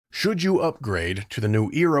Should you upgrade to the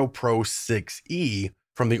new EERO Pro 6E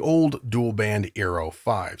from the old dual band EERO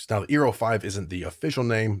 5s? Now, the EERO 5 isn't the official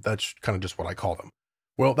name. That's kind of just what I call them.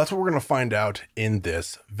 Well, that's what we're going to find out in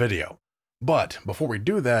this video. But before we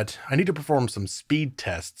do that, I need to perform some speed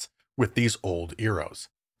tests with these old EEROs.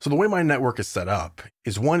 So the way my network is set up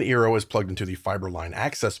is one EERO is plugged into the fiber line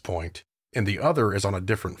access point, and the other is on a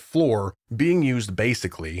different floor, being used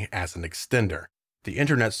basically as an extender. The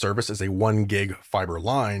internet service is a 1 gig fiber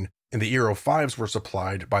line, and the EERO 5s were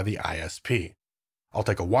supplied by the ISP. I'll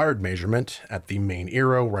take a wired measurement at the main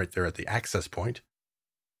EERO right there at the access point.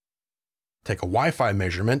 Take a Wi-Fi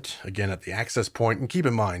measurement, again at the access point, and keep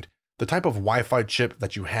in mind, the type of Wi-Fi chip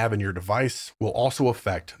that you have in your device will also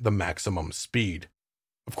affect the maximum speed.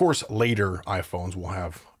 Of course, later iPhones will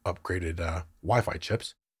have upgraded Wi-Fi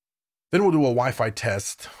chips. Then we'll do a Wi-Fi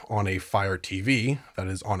test on a Fire TV that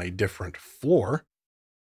is on a different floor.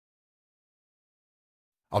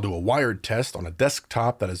 I'll do a wired test on a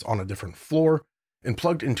desktop that is on a different floor and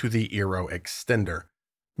plugged into the EERO extender,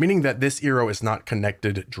 meaning that this EERO is not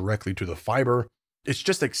connected directly to the fiber. It's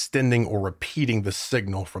just extending or repeating the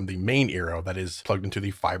signal from the main EERO that is plugged into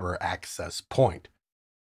the fiber access point.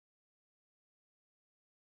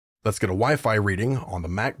 Let's get a Wi-Fi reading on the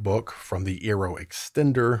MacBook from the EERO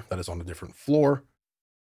extender that is on a different floor.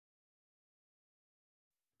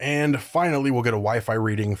 And finally, we'll get a Wi-Fi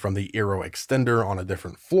reading from the EERO extender on a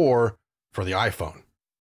different floor for the iPhone.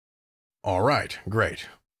 All right, great.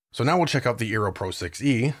 So now we'll check out the EERO Pro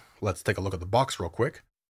 6E. Let's take a look at the box real quick.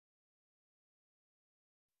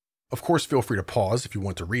 Of course, feel free to pause if you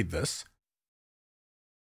want to read this.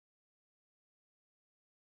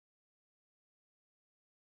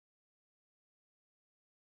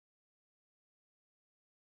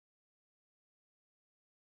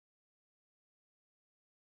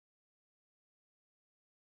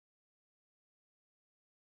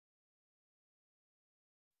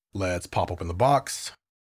 Let's pop open the box.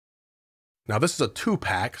 Now this is a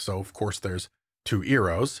 2-pack, so of course there's 2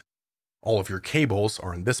 EEROs. All of your cables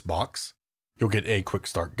are in this box. You'll get a quick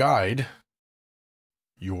start guide,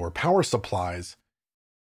 your power supplies,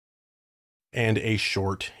 and a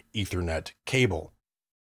short Ethernet cable.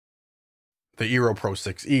 The EERO Pro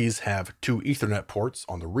 6Es have 2 Ethernet ports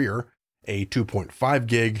on the rear, a 2.5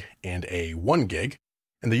 gig and a 1 gig,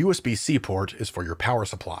 and the USB-C port is for your power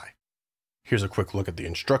supply. Here's a quick look at the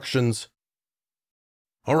instructions.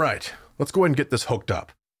 All right, let's go ahead and get this hooked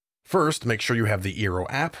up. First, make sure you have the EERO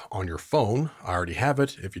app on your phone. I already have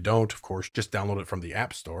it. If you don't, of course, just download it from the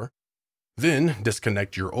App Store. Then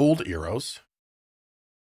disconnect your old EEROs.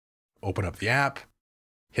 Open up the app,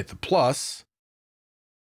 hit the plus.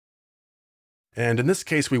 And in this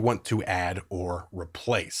case, we want to add or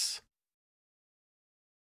replace.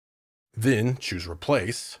 Then choose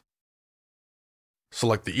replace.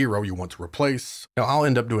 Select the EERO you want to replace. Now I'll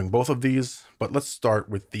end up doing both of these, but let's start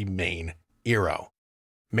with the main EERO.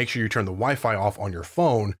 Make sure you turn the Wi-Fi off on your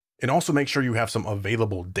phone, and also make sure you have some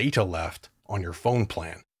available data left on your phone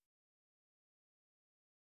plan.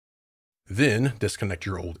 Then disconnect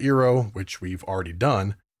your old EERO, which we've already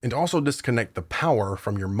done, and also disconnect the power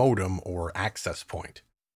from your modem or access point.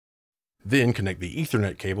 Then connect the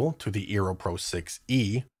Ethernet cable to the EERO Pro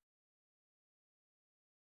 6E.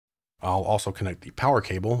 I'll also connect the power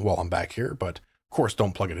cable while I'm back here, but of course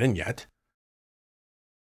don't plug it in yet.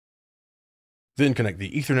 Then connect the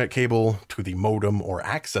Ethernet cable to the modem or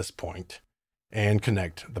access point and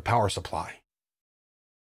connect the power supply.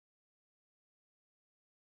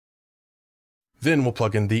 Then we'll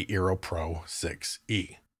plug in the EERO Pro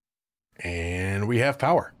 6E. And we have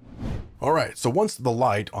power. All right, so once the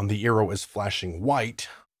light on the EERO is flashing white,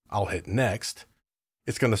 I'll hit next.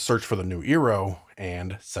 It's going to search for the new EERO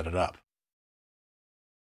and set it up.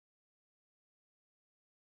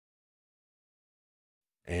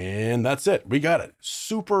 And that's it. We got it.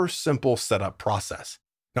 Super simple setup process.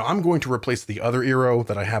 Now I'm going to replace the other EERO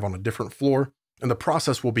that I have on a different floor, and the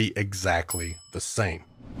process will be exactly the same.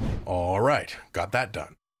 All right, got that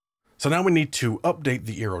done. So now we need to update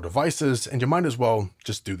the EERO devices, and you might as well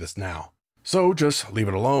just do this now. So just leave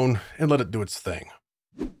it alone and let it do its thing.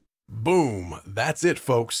 Boom, that's it,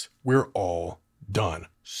 folks. We're all done.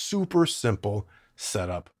 Super simple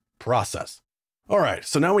setup process. All right,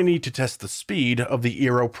 so now we need to test the speed of the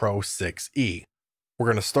EERO Pro 6E. We're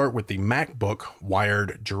going to start with the MacBook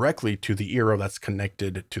wired directly to the EERO that's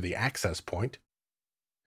connected to the access point.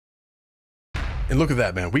 And look at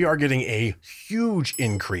that, man. We are getting a huge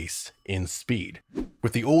increase in speed.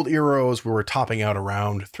 With the old EEROs, we were topping out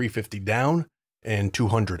around 350 down and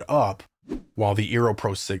 200 up, while the EERO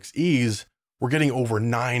Pro 6Es were getting over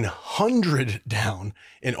 900 down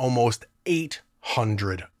and almost 800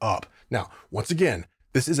 500 up. Now, once again,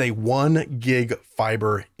 this is a 1 gig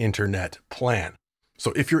fiber internet plan.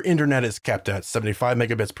 So if your internet is capped at 75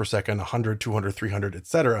 megabits per second, 100, 200, 300,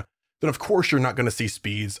 etc., then of course you're not going to see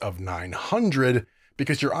speeds of 900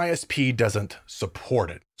 because your ISP doesn't support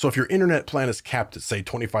it. So if your internet plan is capped at, say,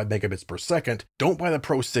 25 megabits per second, don't buy the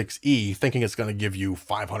Pro 6E thinking it's going to give you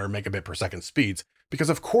 500 megabit per second speeds, because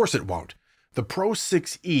of course it won't. The Pro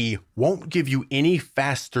 6E won't give you any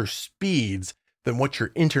faster speeds than what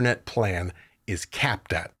your internet plan is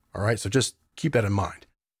capped at. All right, so just keep that in mind.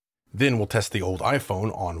 Then we'll test the old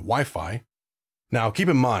iPhone on Wi-Fi. Now keep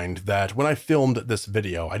in mind that when I filmed this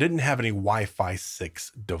video, I didn't have any Wi-Fi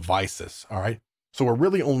 6 devices. All right, so we're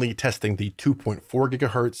really only testing the 2.4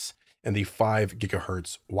 gigahertz and the 5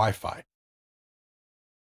 gigahertz Wi-Fi.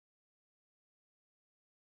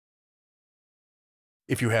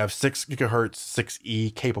 If you have 6 gigahertz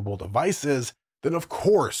 6E capable devices, then of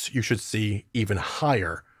course you should see even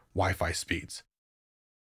higher Wi-Fi speeds.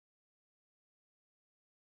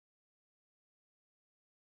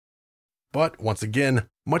 But once again,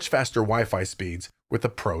 much faster Wi-Fi speeds with the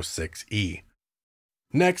Pro 6E.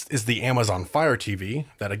 Next is the Amazon Fire TV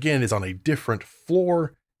that again is on a different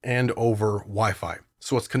floor and over Wi-Fi.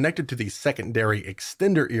 So it's connected to the secondary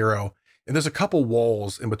extender EERO, and there's a couple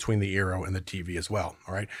walls in between the EERO and the TV as well,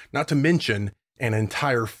 all right? Not to mention an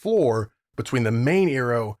entire floor between the main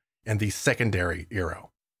EERO and the secondary EERO.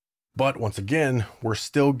 But once again, we're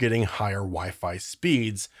still getting higher Wi-Fi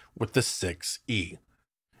speeds with the 6E.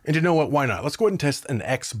 And you know what, why not? Let's go ahead and test an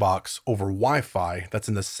Xbox over Wi-Fi that's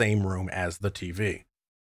in the same room as the TV.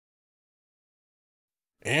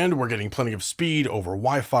 And we're getting plenty of speed over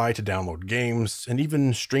Wi-Fi to download games and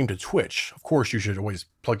even stream to Twitch. Of course, you should always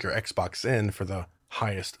plug your Xbox in for the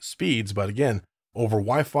highest speeds, but again, over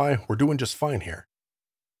Wi-Fi, we're doing just fine here.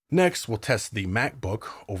 Next, we'll test the MacBook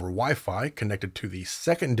over Wi-Fi connected to the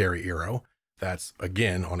secondary EERO. That's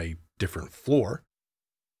again on a different floor.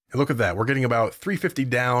 And look at that, we're getting about 350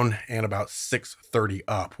 down and about 630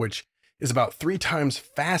 up, which is about 3 times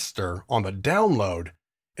faster on the download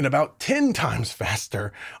and about 10 times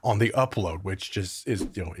faster on the upload, which just is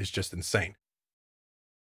just insane.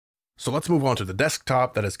 So let's move on to the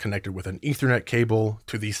desktop that is connected with an Ethernet cable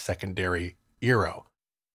to the secondary EERO.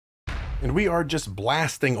 And we are just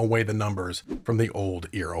blasting away the numbers from the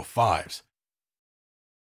old EERO 5s.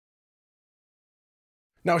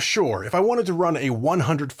 Now sure, if I wanted to run a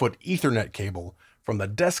 100-foot Ethernet cable from the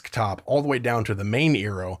desktop all the way down to the main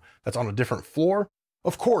EERO that's on a different floor,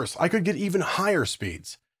 of course, I could get even higher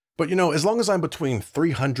speeds. But you know, as long as I'm between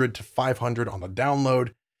 300 to 500 on the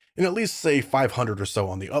download, and at least say 500 or so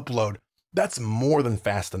on the upload, that's more than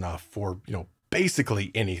fast enough for,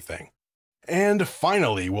 basically anything. And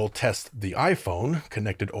finally, we'll test the iPhone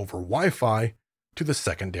connected over Wi-Fi to the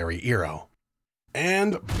secondary EERO.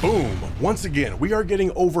 And boom, once again, we are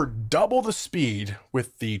getting over double the speed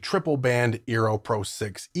with the triple band EERO Pro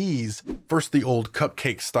 6Es versus the old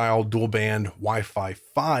cupcake style dual band Wi-Fi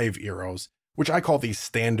 5 EEROs, which I call the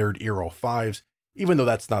standard EERO 5s, even though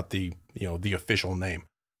that's not the official name.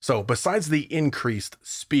 So besides the increased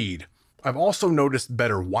speed, I've also noticed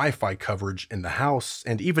better Wi-Fi coverage in the house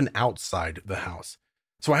and even outside the house.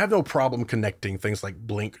 So I have no problem connecting things like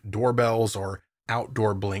Blink doorbells or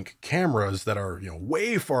outdoor Blink cameras that are,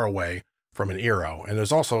 way far away from an EERO. And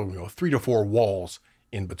there's also, 3 to 4 walls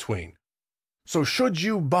in between. So should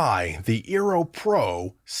you buy the EERO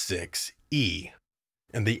Pro 6E?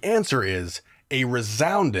 And the answer is a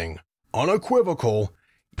resounding, unequivocal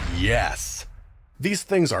yes. These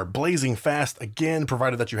things are blazing fast, again,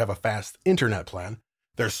 provided that you have a fast internet plan.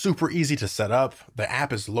 They're super easy to set up. The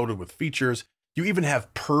app is loaded with features. You even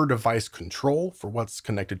have per device control for what's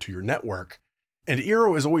connected to your network. And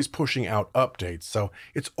EERO is always pushing out updates, so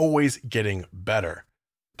it's always getting better.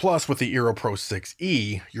 Plus, with the EERO Pro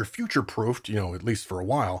 6E, you're future-proofed, at least for a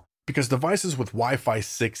while, because devices with Wi-Fi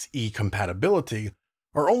 6E compatibility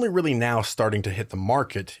are only really now starting to hit the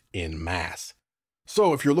market in mass.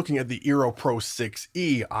 So if you're looking at the EERO Pro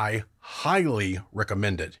 6E, I highly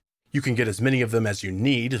recommend it. You can get as many of them as you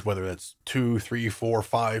need, whether that's 2, 3, 4,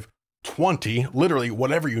 5, 20, literally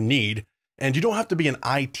whatever you need. And you don't have to be an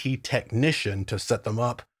IT technician to set them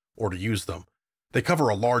up or to use them. They cover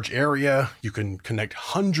a large area. You can connect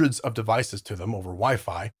hundreds of devices to them over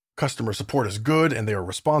Wi-Fi. Customer support is good and they are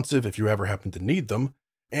responsive if you ever happen to need them.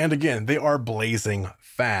 And again, they are blazing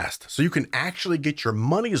fast. So you can actually get your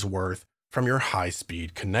money's worth from your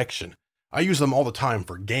high-speed connection. I use them all the time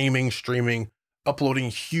for gaming, streaming, uploading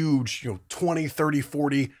huge, 20, 30,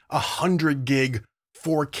 40, 100 gig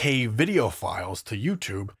 4K video files to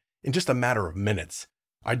YouTube in just a matter of minutes.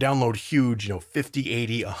 I download huge, 50,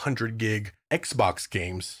 80, 100 gig Xbox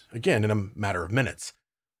games, again, in a matter of minutes.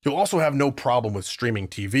 You'll also have no problem with streaming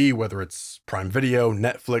TV, whether it's Prime Video,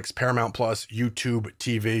 Netflix, Paramount Plus, YouTube,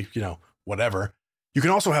 TV, whatever. You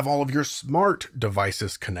can also have all of your smart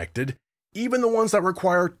devices connected, even the ones that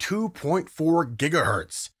require 2.4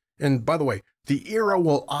 gigahertz. And by the way, the EERO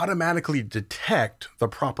will automatically detect the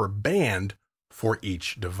proper band for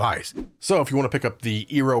each device. So if you want to pick up the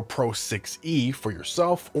EERO Pro 6E for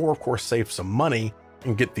yourself, or of course save some money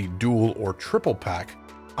and get the dual or triple pack,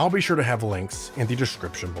 I'll be sure to have links in the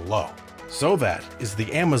description below. So that is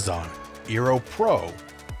the Amazon EERO Pro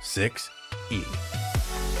 6E.